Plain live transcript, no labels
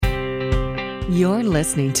You're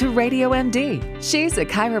listening to Radio MD. She's a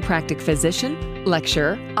chiropractic physician,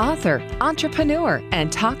 lecturer, author, entrepreneur, and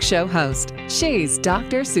talk show host. She's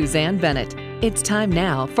Dr. Suzanne Bennett. It's time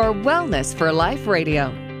now for Wellness for Life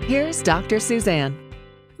Radio. Here's Dr. Suzanne.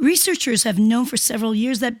 Researchers have known for several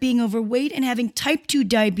years that being overweight and having type 2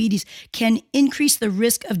 diabetes can increase the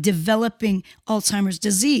risk of developing Alzheimer's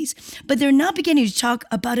disease. But they're now beginning to talk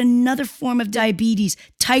about another form of diabetes,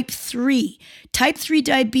 type 3. Type 3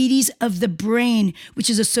 diabetes of the brain, which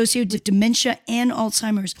is associated with dementia and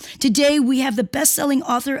Alzheimer's. Today, we have the best-selling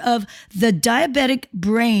author of The Diabetic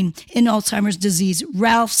Brain in Alzheimer's Disease,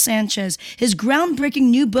 Ralph Sanchez. His groundbreaking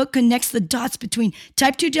new book connects the dots between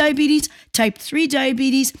type 2 diabetes, type 3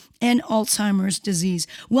 diabetes, and Alzheimer's disease.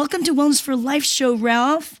 Welcome to Wellness for Life show,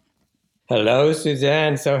 Ralph. Hello,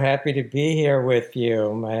 Suzanne. So happy to be here with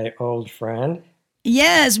you, my old friend.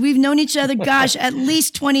 Yes, we've known each other, gosh, at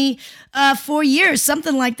least 24 years,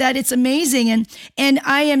 something like that. It's amazing. And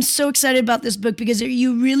I am so excited about this book because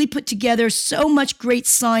you really put together so much great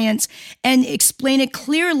science and explain it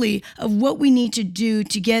clearly of what we need to do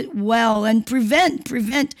to get well and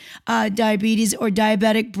prevent diabetes or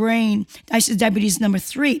diabetic brain. I said diabetes number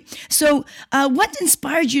 3. So what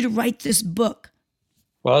inspired you to write this book?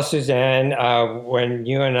 Well, Suzanne, when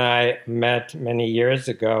you and I met many years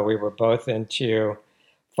ago, we were both into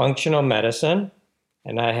functional medicine,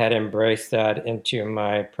 and I had embraced that into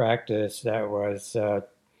my practice that was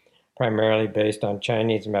primarily based on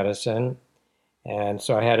Chinese medicine. And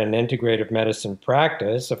so I had an integrative medicine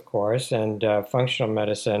practice, of course, and functional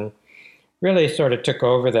medicine really sort of took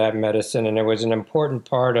over that medicine, and it was an important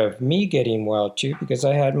part of me getting well, too, because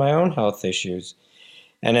I had my own health issues.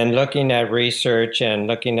 And in looking at research and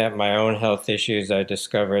looking at my own health issues, I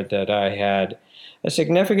discovered that I had a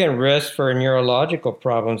significant risk for neurological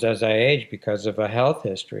problems as I aged because of a health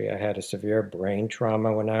history. I had a severe brain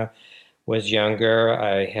trauma when I was younger.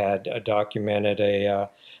 I had documented a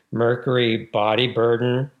mercury body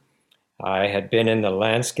burden. I had been in the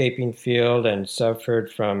landscaping field and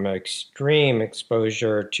suffered from extreme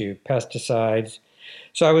exposure to pesticides.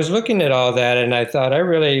 So I was looking at all that, and I thought I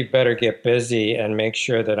really better get busy and make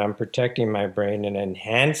sure that I'm protecting my brain and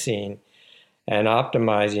enhancing and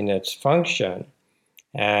optimizing its function.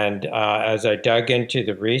 And as I dug into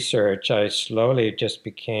the research, I slowly just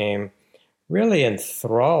became really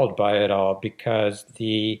enthralled by it all, because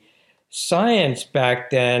the science back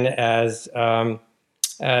then, as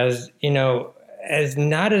you know, as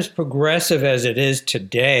not as progressive as it is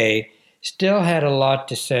today, still had a lot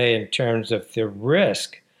to say in terms of the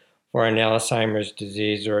risk for an Alzheimer's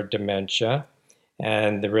disease or dementia.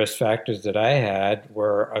 And the risk factors that I had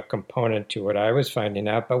were a component to what I was finding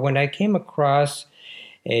out. But when I came across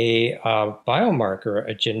a biomarker,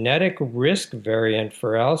 a genetic risk variant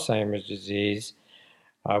for Alzheimer's disease,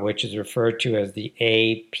 which is referred to as the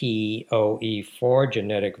APOE4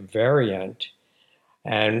 genetic variant,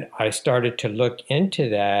 and I started to look into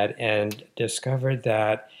that and discovered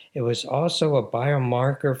that it was also a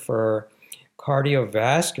biomarker for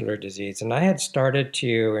cardiovascular disease. And I had started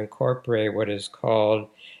to incorporate what is called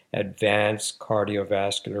advanced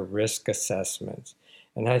cardiovascular risk assessments.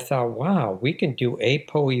 And I thought, wow, we can do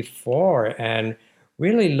APOE4 and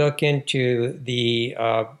really look into the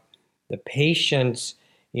patient's,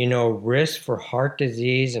 risk for heart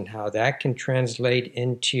disease and how that can translate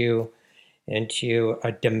into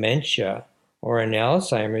a dementia or an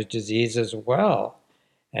Alzheimer's disease as well.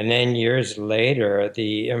 And then years later,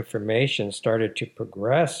 the information started to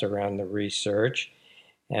progress around the research,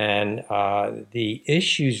 and the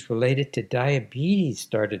issues related to diabetes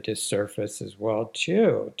started to surface as well,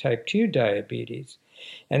 too, type 2 diabetes.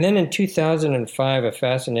 And then in 2005, a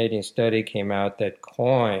fascinating study came out that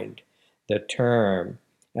coined the term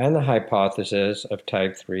and the hypothesis of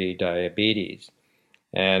type 3 diabetes.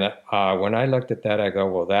 And when I looked at that, I go,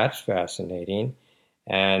 well, that's fascinating.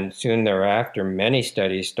 And soon thereafter, many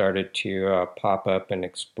studies started to pop up and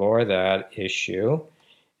explore that issue.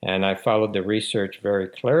 And I followed the research very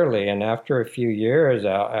clearly. And after a few years,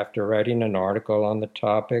 after writing an article on the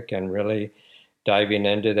topic and really diving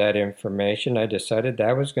into that information, I decided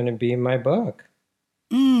that was going to be my book.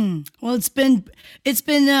 Well, it's been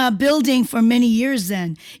building for many years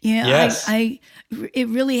then. Yes. It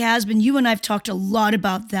really has been. You and I have talked a lot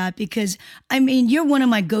about that because, you're one of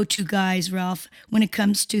my go-to guys, Ralph, when it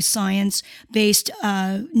comes to science-based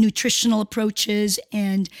nutritional approaches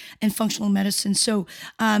and functional medicine. So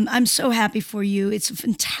I'm so happy for you. It's a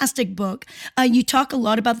fantastic book. You talk a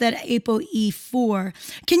lot about that ApoE4.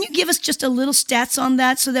 Can you give us just a little stats on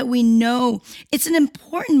that so that we know it's an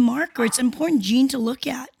important marker, it's an important gene to look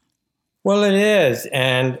at? Well, it is.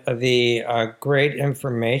 And the great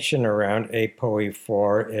information around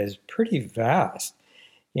ApoE4 is pretty vast.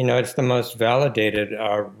 It's the most validated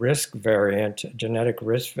risk variant, genetic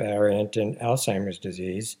risk variant in Alzheimer's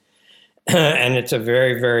disease. And it's a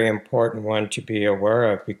very, very important one to be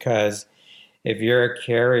aware of because if you're a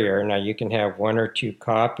carrier, now you can have one or two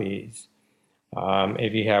copies.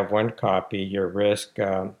 If you have one copy, your risk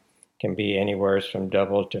can be anywhere from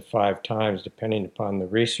double to 5 times, depending upon the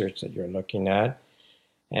research that you're looking at.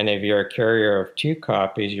 And if you're a carrier of two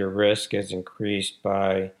copies, your risk is increased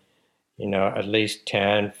by, at least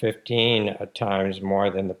 10, 15 times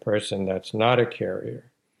more than the person that's not a carrier.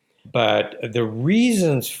 But the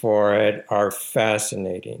reasons for it are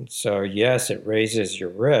fascinating. So yes, it raises your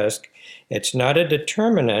risk. It's not a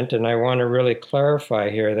determinant, and I want to really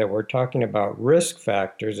clarify here that we're talking about risk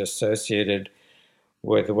factors associated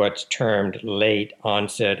with what's termed late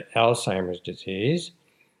onset Alzheimer's disease.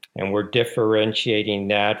 And we're differentiating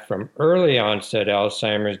that from early onset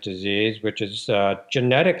Alzheimer's disease, which is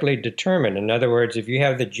genetically determined. In other words, if you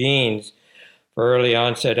have the genes for early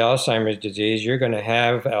onset Alzheimer's disease, you're going to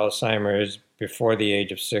have Alzheimer's before the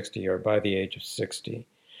age of 60 or by the age of 60.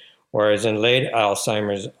 Whereas in late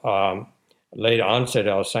onset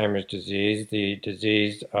Alzheimer's disease, the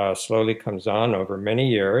disease slowly comes on over many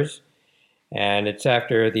years. And it's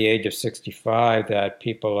after the age of 65 that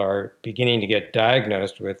people are beginning to get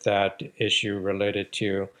diagnosed with that issue related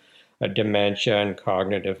to a dementia and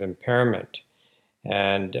cognitive impairment.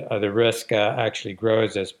 And the risk actually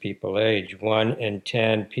grows as people age. 1 in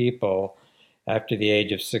 10 people after the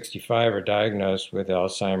age of 65 are diagnosed with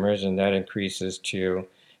Alzheimer's, and that increases to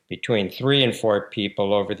between 3 and 4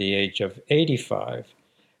 people over the age of 85.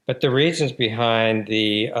 But the reasons behind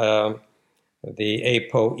the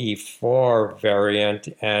ApoE4 variant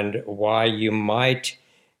and why you might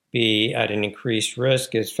be at an increased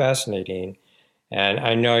risk is fascinating. And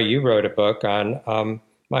I know you wrote a book on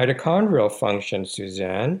mitochondrial function,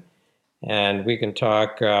 Suzanne, and we can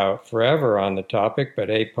talk forever on the topic, but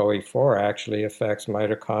ApoE4 actually affects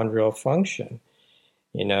mitochondrial function.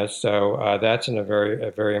 So that's a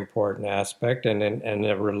very important aspect. And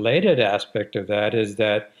a related aspect of that is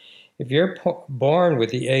that if you're born with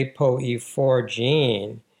the ApoE4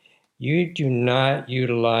 gene, you do not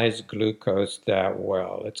utilize glucose that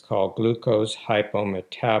well. It's called glucose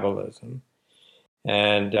hypometabolism.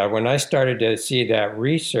 And when I started to see that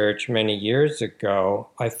research many years ago,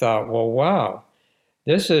 I thought, well, wow,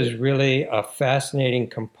 this is really a fascinating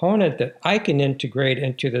component that I can integrate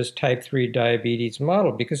into this type 3 diabetes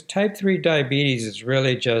model, because type 3 diabetes is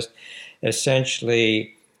really just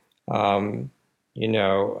essentially,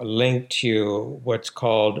 linked to what's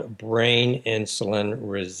called brain insulin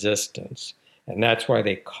resistance. And that's why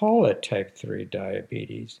they call it type 3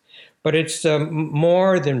 diabetes. But it's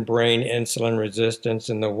more than brain insulin resistance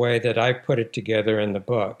in the way that I put it together in the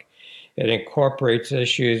book. It incorporates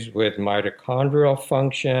issues with mitochondrial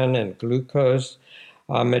function and glucose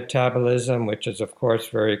metabolism, which is, of course,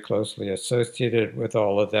 very closely associated with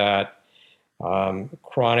all of that.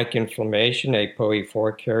 Chronic inflammation,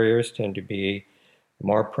 ApoE4 carriers tend to be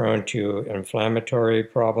more prone to inflammatory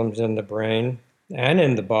problems in the brain and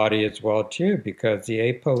in the body as well, too, because the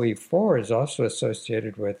ApoE4 is also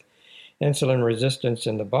associated with insulin resistance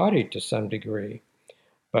in the body to some degree.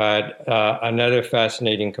 But another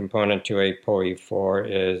fascinating component to ApoE4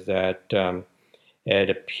 is that it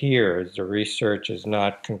appears, the research is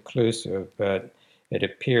not conclusive, but it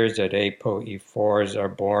appears that ApoE4s are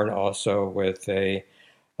born also with a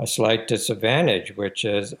slight disadvantage, which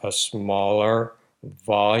is a smaller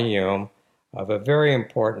volume of a very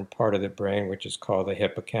important part of the brain, which is called the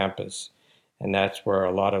hippocampus. And that's where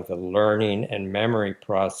a lot of the learning and memory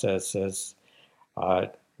processes,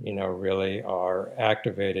 really are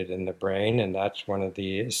activated in the brain. And that's one of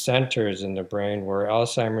the centers in the brain where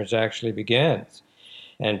Alzheimer's actually begins.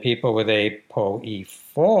 And people with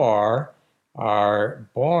ApoE4 are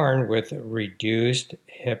born with reduced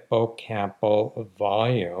hippocampal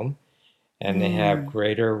volume, and they have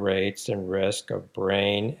greater rates and risk of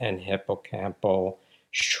brain and hippocampal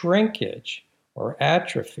shrinkage or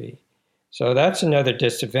atrophy. So that's another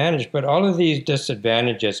disadvantage, but all of these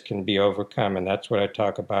disadvantages can be overcome, and that's what I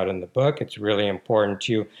talk about in the book. It's really important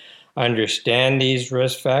to understand these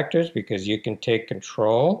risk factors because you can take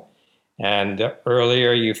control, and the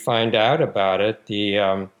earlier you find out about it,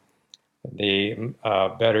 the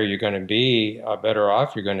better you're going to be, better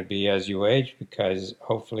off you're going to be as you age, because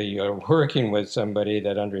hopefully you're working with somebody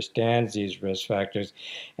that understands these risk factors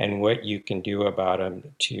and what you can do about them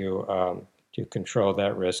to control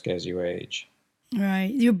that risk as you age.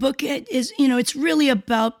 Right. Your book is, it's really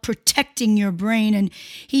about protecting your brain. And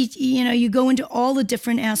you go into all the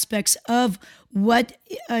different aspects of what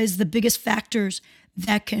is the biggest factors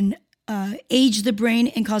that can age the brain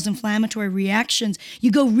and cause inflammatory reactions.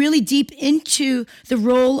 You go really deep into the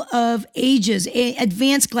role of AGEs,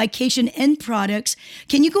 advanced glycation end products.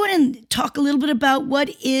 Can you go ahead and talk a little bit about what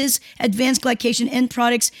is advanced glycation end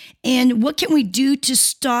products and what can we do to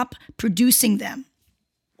stop producing them?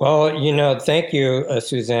 Well, thank you,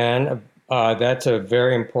 Suzanne. That's a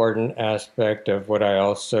very important aspect of what I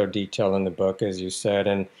also detail in the book, as you said,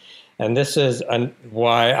 and this is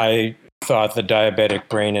why I thought the diabetic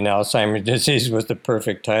brain and Alzheimer's disease was the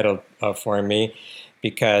perfect title for me,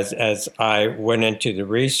 because as I went into the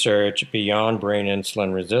research beyond brain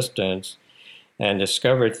insulin resistance and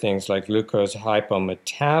discovered things like glucose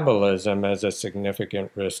hypometabolism as a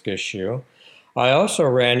significant risk issue, I also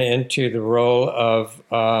ran into the role of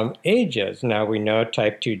AGEs. Now we know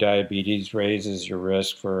type 2 diabetes raises your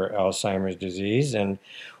risk for Alzheimer's disease, and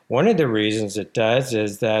one of the reasons it does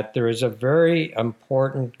is that there is a very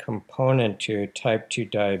important component to type 2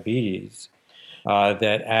 diabetes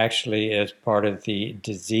that actually is part of the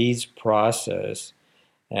disease process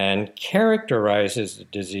and characterizes the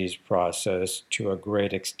disease process to a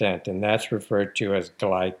great extent, and that's referred to as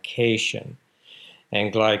glycation.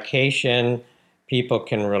 And glycation people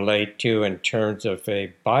can relate to in terms of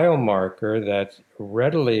a biomarker that's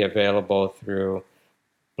readily available through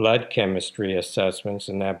blood chemistry assessments,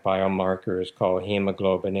 and that biomarker is called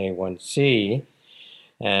hemoglobin A1C,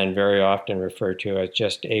 and very often referred to as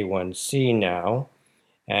just A1C now.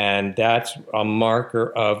 And that's a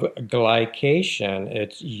marker of glycation.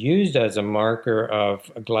 It's used as a marker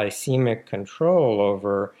of glycemic control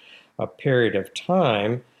over a period of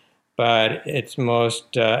time, but its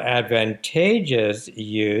most advantageous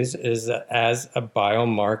use is as a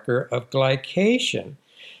biomarker of glycation.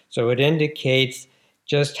 So it indicates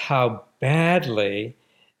just how badly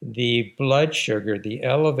the blood sugar, the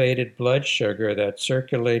elevated blood sugar that's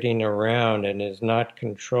circulating around and is not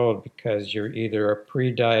controlled because you're either a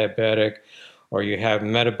pre-diabetic or you have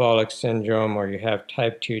metabolic syndrome or you have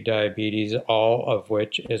type 2 diabetes, all of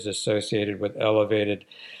which is associated with elevated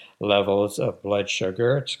levels of blood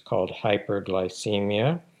sugar. It's called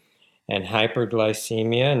hyperglycemia. And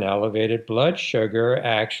hyperglycemia and elevated blood sugar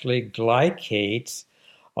actually glycates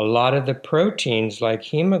a lot of the proteins like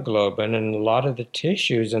hemoglobin and a lot of the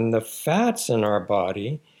tissues and the fats in our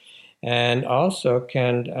body, and also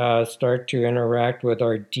can start to interact with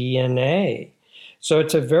our DNA. So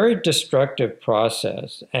it's a very destructive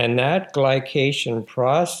process, and that glycation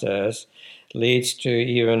process leads to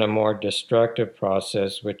even a more destructive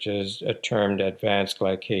process, which is termed advanced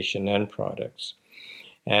glycation end products.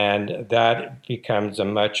 And that becomes a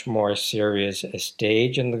much more serious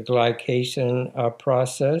stage in the glycation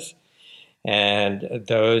process. And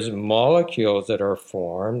those molecules that are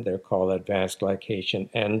formed, they're called advanced glycation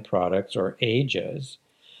end products or AGEs,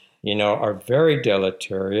 are very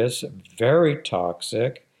deleterious, very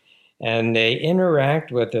toxic, and they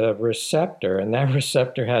interact with a receptor, and that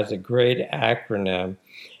receptor has a great acronym.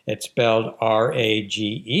 It's spelled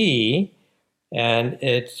RAGE, and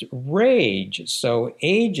it's RAGE. So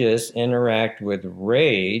AGEs interact with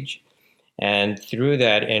RAGE, and through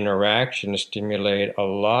that interaction stimulate a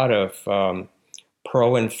lot of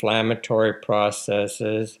pro-inflammatory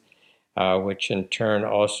processes, which in turn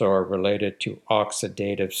also are related to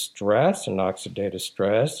oxidative stress,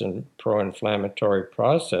 and pro-inflammatory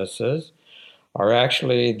processes are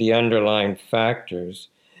actually the underlying factors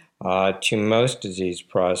to most disease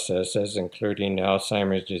processes, including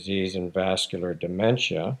Alzheimer's disease and vascular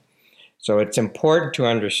dementia. So it's important to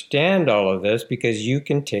understand all of this because you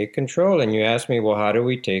can take control. And you ask me, well, how do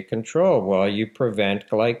we take control? Well, you prevent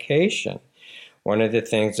glycation. One of the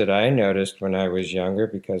things that I noticed when I was younger,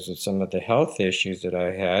 because of some of the health issues that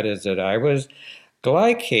I had, is that I was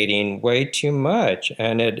glycating way too much.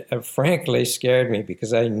 And it frankly scared me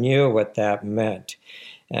because I knew what that meant.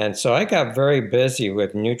 And so I got very busy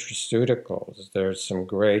with nutraceuticals. There's some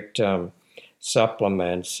great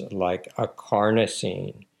supplements like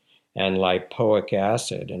acarnosine and lipoic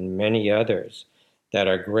acid and many others that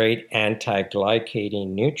are great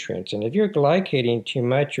anti-glycating nutrients. And if you're glycating too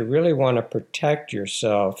much, you really want to protect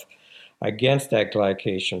yourself against that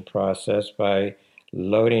glycation process by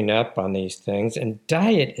loading up on these things. And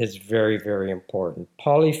diet is very, very important.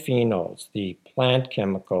 Polyphenols, the plant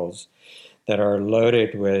chemicals that are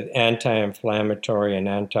loaded with anti-inflammatory and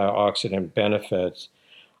antioxidant benefits,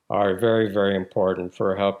 are very, very important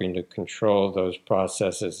for helping to control those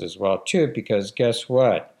processes as well, too, because guess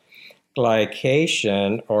what?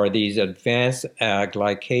 glycation, or these advanced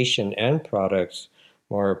glycation end products,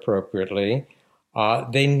 more appropriately,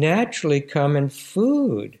 they naturally come in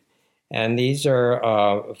food. And these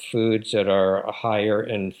are foods that are higher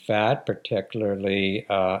in fat, particularly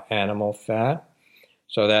animal fat.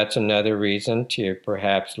 So that's another reason to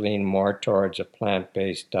perhaps lean more towards a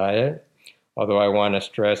plant-based diet. Although I want to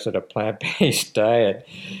stress that a plant-based diet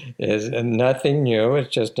is nothing new.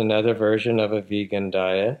 It's just another version of a vegan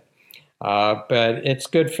diet. But it's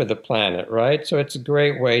good for the planet, right? So it's a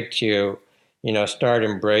great way to, start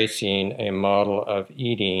embracing a model of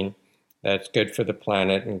eating that's good for the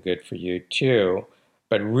planet and good for you too.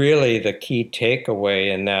 But really, the key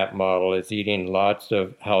takeaway in that model is eating lots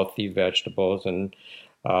of healthy vegetables and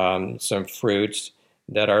some fruits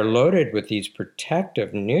that are loaded with these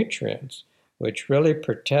protective nutrients, which really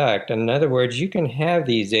protect. In other words, you can have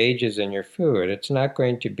these ages in your food. It's not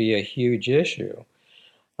going to be a huge issue.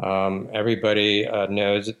 Everybody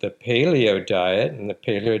knows that the paleo diet, and the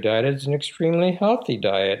paleo diet is an extremely healthy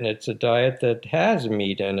diet, and it's a diet that has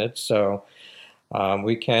meat in it. So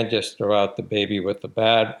we can't just throw out the baby with the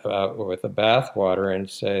bathwater and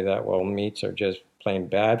say that, well, meats are just plain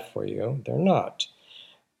bad for you. They're not.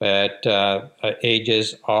 But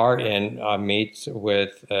ages are in meats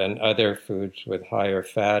and other foods with higher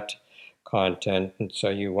fat content, and so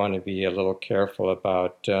you want to be a little careful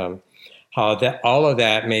about how all of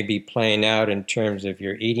that may be playing out in terms of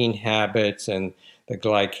your eating habits and the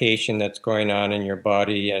glycation that's going on in your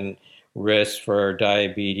body and risk for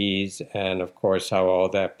diabetes, and of course how all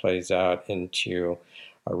that plays out into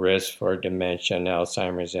a risk for dementia and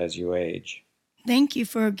Alzheimer's as you age. Thank you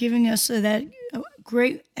for giving us that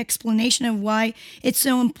great explanation of why it's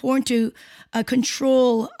so important to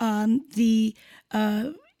control the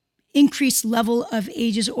increased level of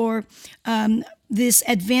ages or this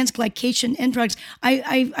advanced glycation end products.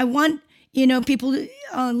 I want people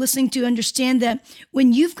listening to understand that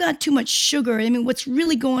when you've got too much sugar, I mean, what's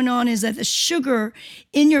really going on is that the sugar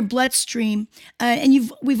in your bloodstream,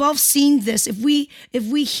 and we've all seen this. If we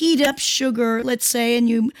heat up sugar, let's say, and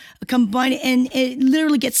you combine it, and it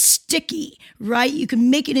literally gets sticky, right? You can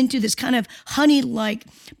make it into this kind of honey-like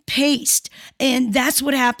paste, and that's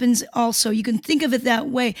what happens. Also, you can think of it that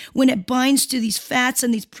way when it binds to these fats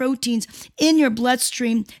and these proteins in your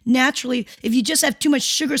bloodstream. Naturally, if you just have too much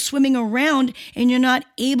sugar swimming around and you're not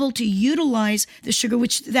able to utilize the sugar,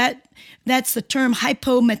 which that's the term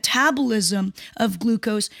hypometabolism of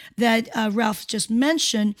glucose that Ralph just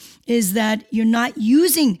mentioned, is that you're not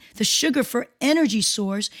using the sugar for energy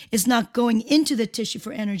source. It's not going into the tissue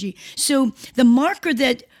for energy. So the marker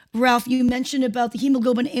that, Ralph, you mentioned about the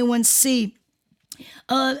hemoglobin A1C,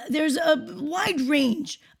 there's a wide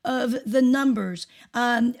range of the numbers,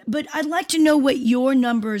 but I'd like to know what your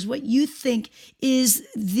numbers, what you think is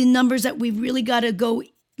the numbers that we've really got to go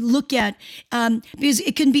look at, because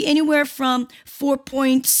it can be anywhere from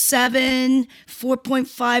 4.7,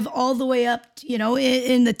 4.5, all the way up,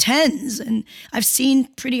 in the tens. And I've seen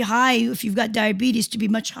pretty high, if you've got diabetes, to be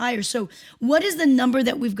much higher. So what is the number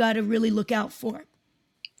that we've got to really look out for?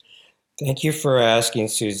 Thank you for asking,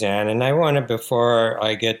 Suzanne. And I want to, before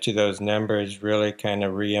I get to those numbers, really kind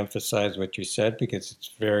of reemphasize what you said, because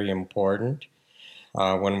it's very important.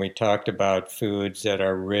 When we talked about foods that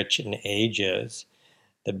are rich in ages,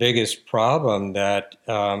 the biggest problem that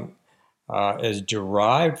is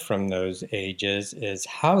derived from those ages is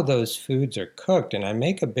how those foods are cooked. And I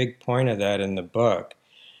make a big point of that in the book.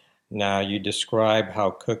 Now, you describe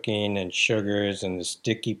how cooking and sugars and the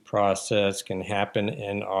sticky process can happen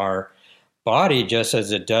in our body just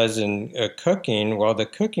as it does in cooking. Well, the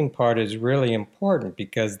cooking part is really important,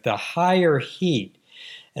 because the higher heat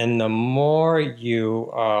and the more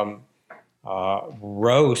you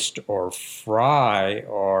roast or fry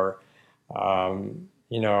or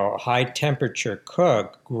high temperature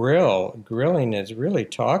cook, grilling is really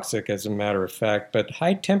toxic, as a matter of fact. But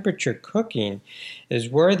high temperature cooking is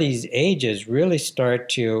where these ages really start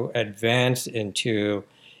to advance into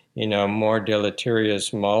more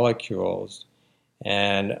deleterious molecules.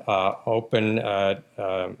 And open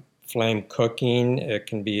flame cooking, it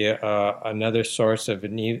can be another source of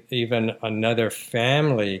even another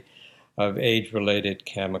family of age-related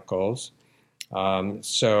chemicals.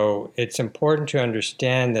 So it's important to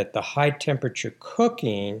understand that the high temperature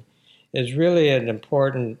cooking is really an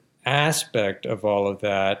important aspect of all of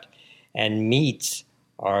that, and meats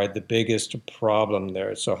are the biggest problem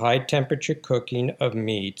there. So high temperature cooking of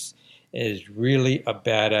meats is really a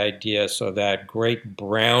bad idea. So that great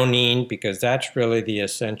browning, because that's really the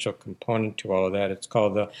essential component to all of that. It's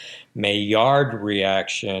called the Maillard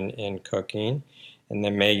reaction in cooking. And the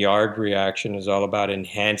Maillard reaction is all about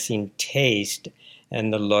enhancing taste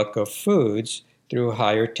and the look of foods through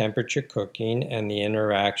higher temperature cooking and the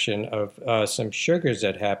interaction of some sugars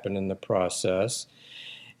that happen in the process.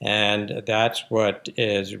 And that's what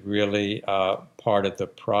is really part of the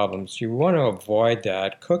problem. So you want to avoid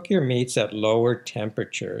that. Cook your meats at lower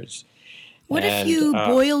temperatures. What if you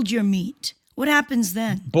boiled your meat? What happens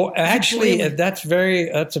then? Actually, that's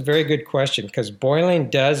a very good question, because boiling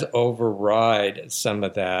does override some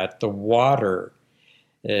of that. The water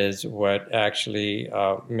is what actually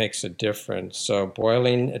makes a difference. So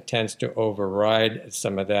boiling tends to override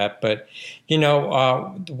some of that. But,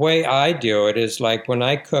 the way I do it is like when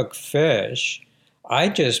I cook fish, I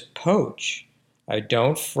just poach. I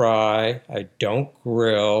don't fry, I don't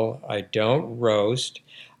grill, I don't roast,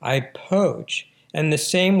 I poach. And the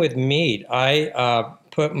same with meat. I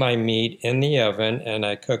put my meat in the oven and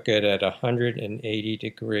I cook it at 180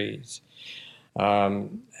 degrees.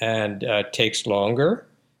 And it takes longer,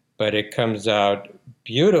 but it comes out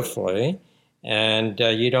beautifully. And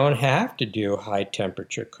you don't have to do high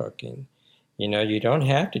temperature cooking. You don't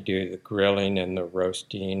have to do the grilling and the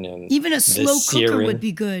roasting and even a slow cooker would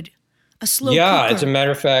be good. A slow cooker. As a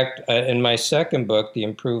matter of fact, in my second book, The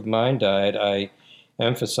Improved Mind Diet, I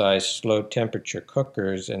emphasize slow temperature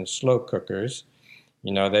cookers and slow cookers.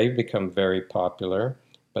 They've become very popular,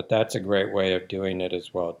 but that's a great way of doing it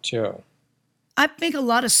as well, too. I make a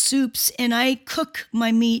lot of soups and I cook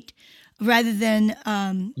my meat rather than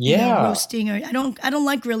roasting, or I don't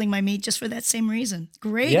like grilling my meat just for that same reason.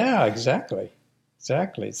 Great. Yeah, exactly.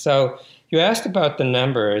 So you asked about the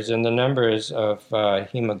numbers, and the numbers of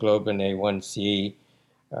hemoglobin A1C,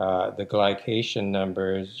 the glycation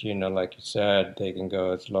numbers, like you said, they can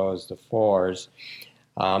go as low as the 4s.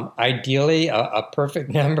 Ideally, a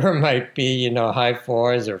perfect number might be, high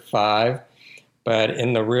 4s or 5, but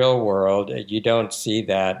in the real world, you don't see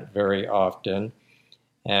that very often.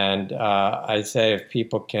 And I say if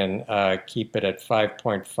people can keep it at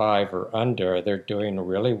 5.5 or under, they're doing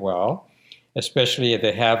really well, especially if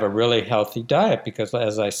they have a really healthy diet, because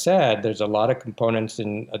as I said, there's a lot of components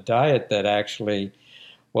in a diet that actually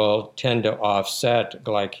will tend to offset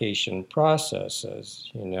glycation processes,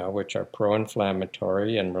 which are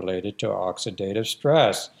pro-inflammatory and related to oxidative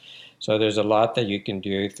stress. So there's a lot that you can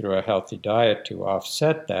do through a healthy diet to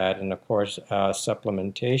offset that. And of course,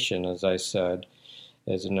 supplementation, as I said,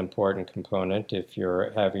 is an important component if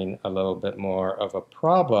you're having a little bit more of a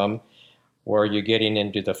problem where you're getting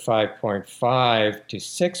into the 5.5 to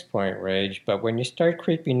 6 point range. But when you start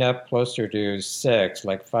creeping up closer to 6,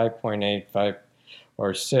 like 5.8, 5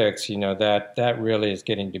 or 6, that really is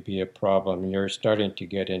getting to be a problem. You're starting to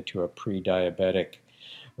get into a pre-diabetic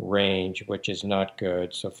range, which is not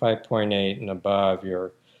good. So 5.8 and above,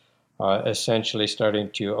 you're essentially starting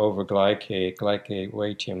to glycate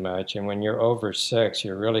way too much. And when you're over 6,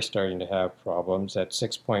 you're really starting to have problems. At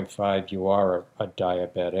 6.5, you are a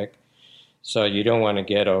diabetic. So you don't want to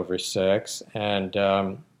get over 6, and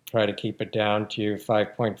try to keep it down to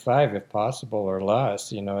 5.5 if possible or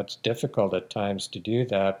less. It's difficult at times to do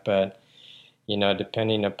that, but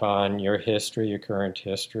depending upon your history, your current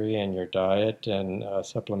history, and your diet and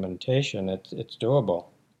supplementation, it's doable.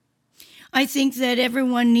 I think that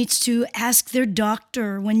everyone needs to ask their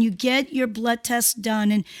doctor when you get your blood test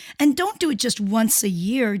done, and don't do it just once a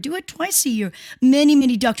year. Do it twice a year.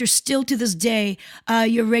 Many doctors still to this day,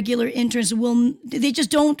 your regular interns they just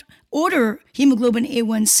don't order hemoglobin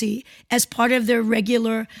A1C as part of their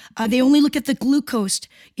regular. They only look at the glucose,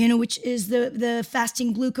 which is the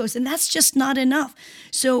fasting glucose, and that's just not enough.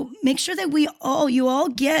 So make sure that you all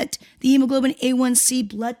get the hemoglobin A1C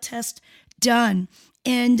blood test done.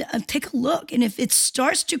 And take a look. And if it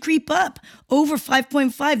starts to creep up over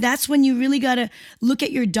 5.5, that's when you really got to look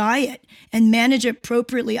at your diet and manage it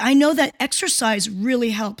appropriately. I know that exercise really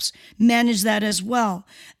helps manage that as well.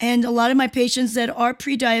 And a lot of my patients that are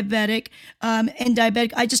pre-diabetic and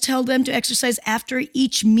diabetic, I just tell them to exercise after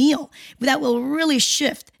each meal. That will really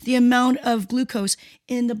shift the amount of glucose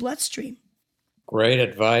in the bloodstream. Great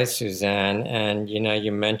advice, Suzanne. And,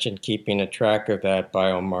 you mentioned keeping a track of that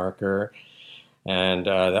biomarker. And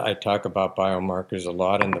I talk about biomarkers a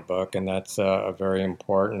lot in the book, and that's a very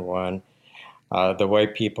important one. The way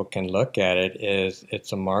people can look at it is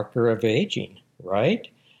it's a marker of aging, right?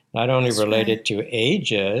 Not only related to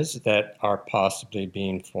ages that are possibly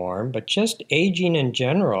being formed, but just aging in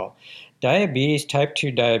general. Diabetes, type 2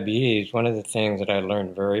 diabetes, one of the things that I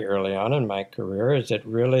learned very early on in my career is it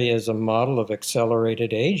really is a model of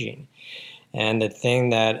accelerated aging. And the thing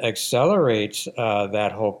that accelerates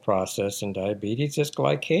that whole process in diabetes is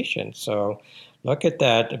glycation. So look at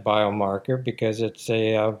that biomarker because it's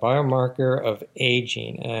a biomarker of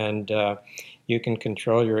aging, and you can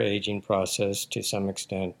control your aging process to some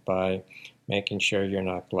extent by making sure you're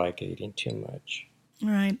not glycating too much.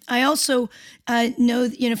 Right. I also know,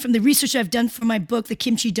 from the research I've done for my book, The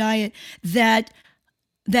Kimchi Diet, that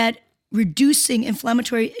reducing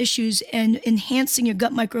inflammatory issues and enhancing your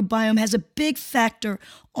gut microbiome has a big factor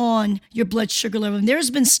on your blood sugar level. And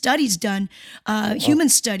there's been studies done, human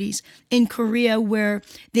studies in Korea, where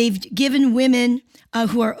they've given women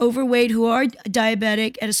who are overweight, who are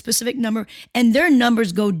diabetic at a specific number, and their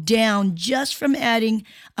numbers go down just from adding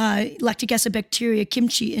lactic acid bacteria,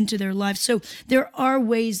 kimchi, into their life. So there are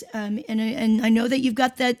ways, and I know that you've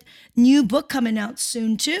got that new book coming out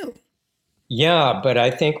soon too. Yeah, but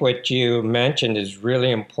I think what you mentioned is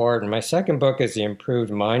really important. My second book is The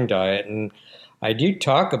Improved Mind Diet, and I do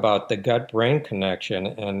talk about the gut-brain connection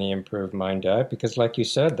and the improved mind diet because, like you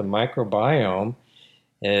said, the microbiome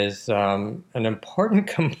is an important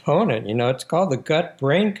component. It's called the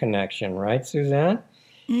gut-brain connection, right, Suzanne?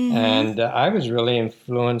 Mm-hmm. And I was really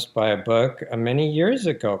influenced by a book many years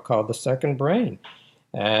ago called The Second Brain.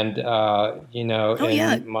 And, Gerson's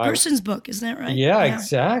book, isn't that right? Yeah,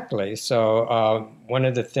 exactly. So one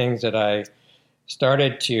of the things that I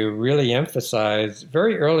started to really emphasize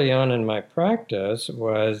very early on in my practice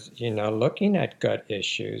was, looking at gut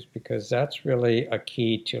issues, because that's really a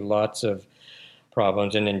key to lots of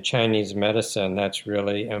problems. And in Chinese medicine, that's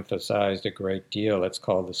really emphasized a great deal. It's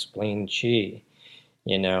called the spleen qi,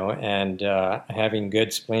 and having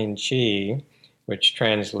good spleen qi, which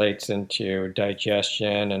translates into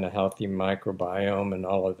digestion and a healthy microbiome and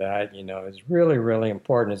all of that, is really, really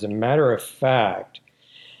important. As a matter of fact,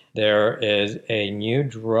 there is a new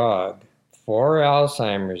drug for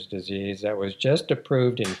Alzheimer's disease that was just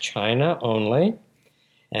approved in China only.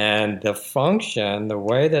 And the function, the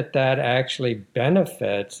way that actually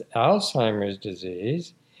benefits Alzheimer's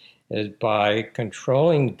disease is by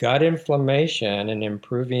controlling gut inflammation and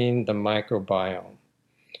improving the microbiome.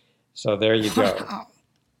 So there you go. Wow.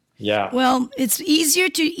 Yeah. Well, it's easier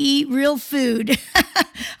to eat real food.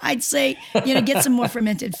 I'd say, get some more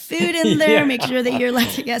fermented food in there. Yeah. Make sure that your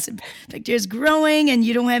lactic acid bacteria is growing and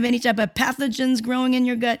you don't have any type of pathogens growing in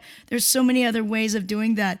your gut. There's so many other ways of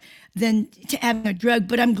doing that than to having a drug.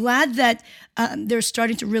 But I'm glad that they're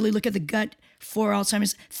starting to really look at the gut for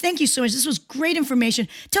Alzheimer's. Thank you so much. This was great information.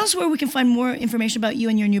 Tell us where we can find more information about you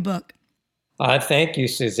and your new book. Thank you,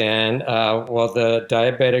 Suzanne. Well, the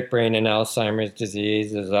Diabetic Brain and Alzheimer's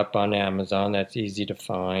Disease is up on Amazon. That's easy to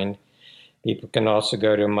find. People can also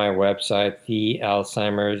go to my website,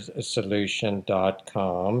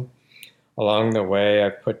 thealzheimerssolution.com. Along the way,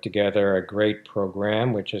 I've put together a great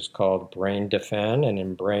program, which is called Brain Defend. And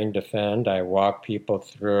in Brain Defend, I walk people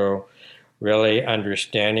through really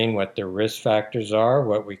understanding what the risk factors are,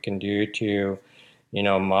 what we can do to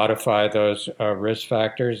modify those risk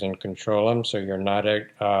factors and control them so you're not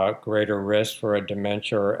at greater risk for a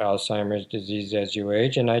dementia or Alzheimer's disease as you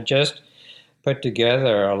age. And I just put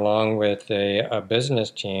together, along with a business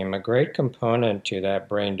team, a great component to that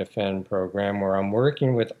Brain Defend program where I'm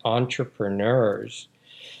working with entrepreneurs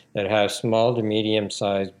that have small to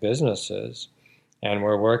medium-sized businesses. And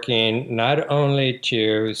we're working not only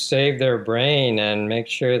to save their brain and make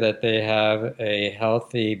sure that they have a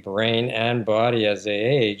healthy brain and body as they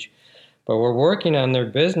age, but we're working on their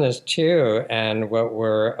business too. And what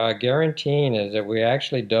we're guaranteeing is that we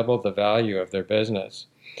actually double the value of their business.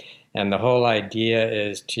 And the whole idea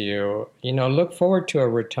is to, look forward to a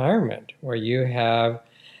retirement where you have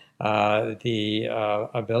the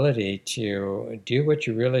ability to do what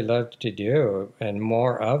you really love to do and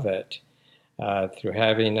more of it. Through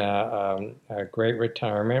having a great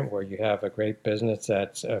retirement where you have a great business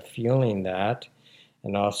that's fueling that,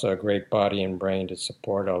 and also a great body and brain to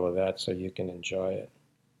support all of that so you can enjoy it.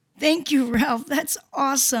 Thank you, Ralph. That's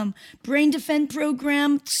awesome. Brain Defend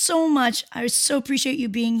program, so much. I so appreciate you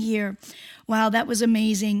being here. Wow, that was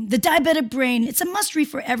amazing. The Diabetic Brain, it's a must-read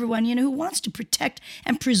for everyone, who wants to protect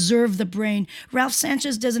and preserve the brain. Ralph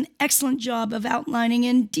Sanchez does an excellent job of outlining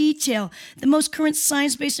in detail the most current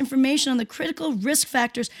science-based information on the critical risk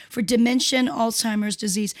factors for dementia and Alzheimer's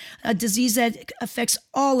disease, a disease that affects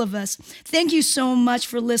all of us. Thank you so much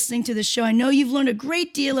for listening to the show. I know you've learned a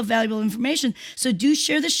great deal of valuable information, so do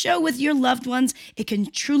share the show with your loved ones. It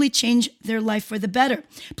can truly change their life for the better.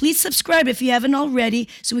 Please subscribe if you haven't already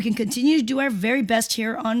so we can continue to do our very best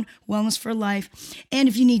here on Wellness for Life. And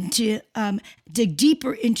if you need to dig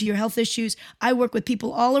deeper into your health issues, I work with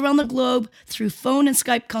people all around the globe through phone and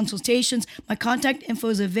Skype consultations. My contact info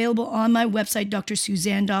is available on my website,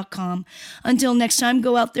 drsuzanne.com. Until next time,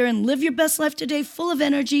 go out there and live your best life today, full of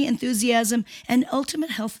energy, enthusiasm, and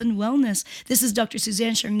ultimate health and wellness. This is Dr.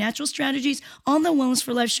 Suzanne sharing natural strategies on the Wellness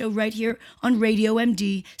for Life show right here on Radio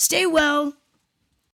MD. Stay well.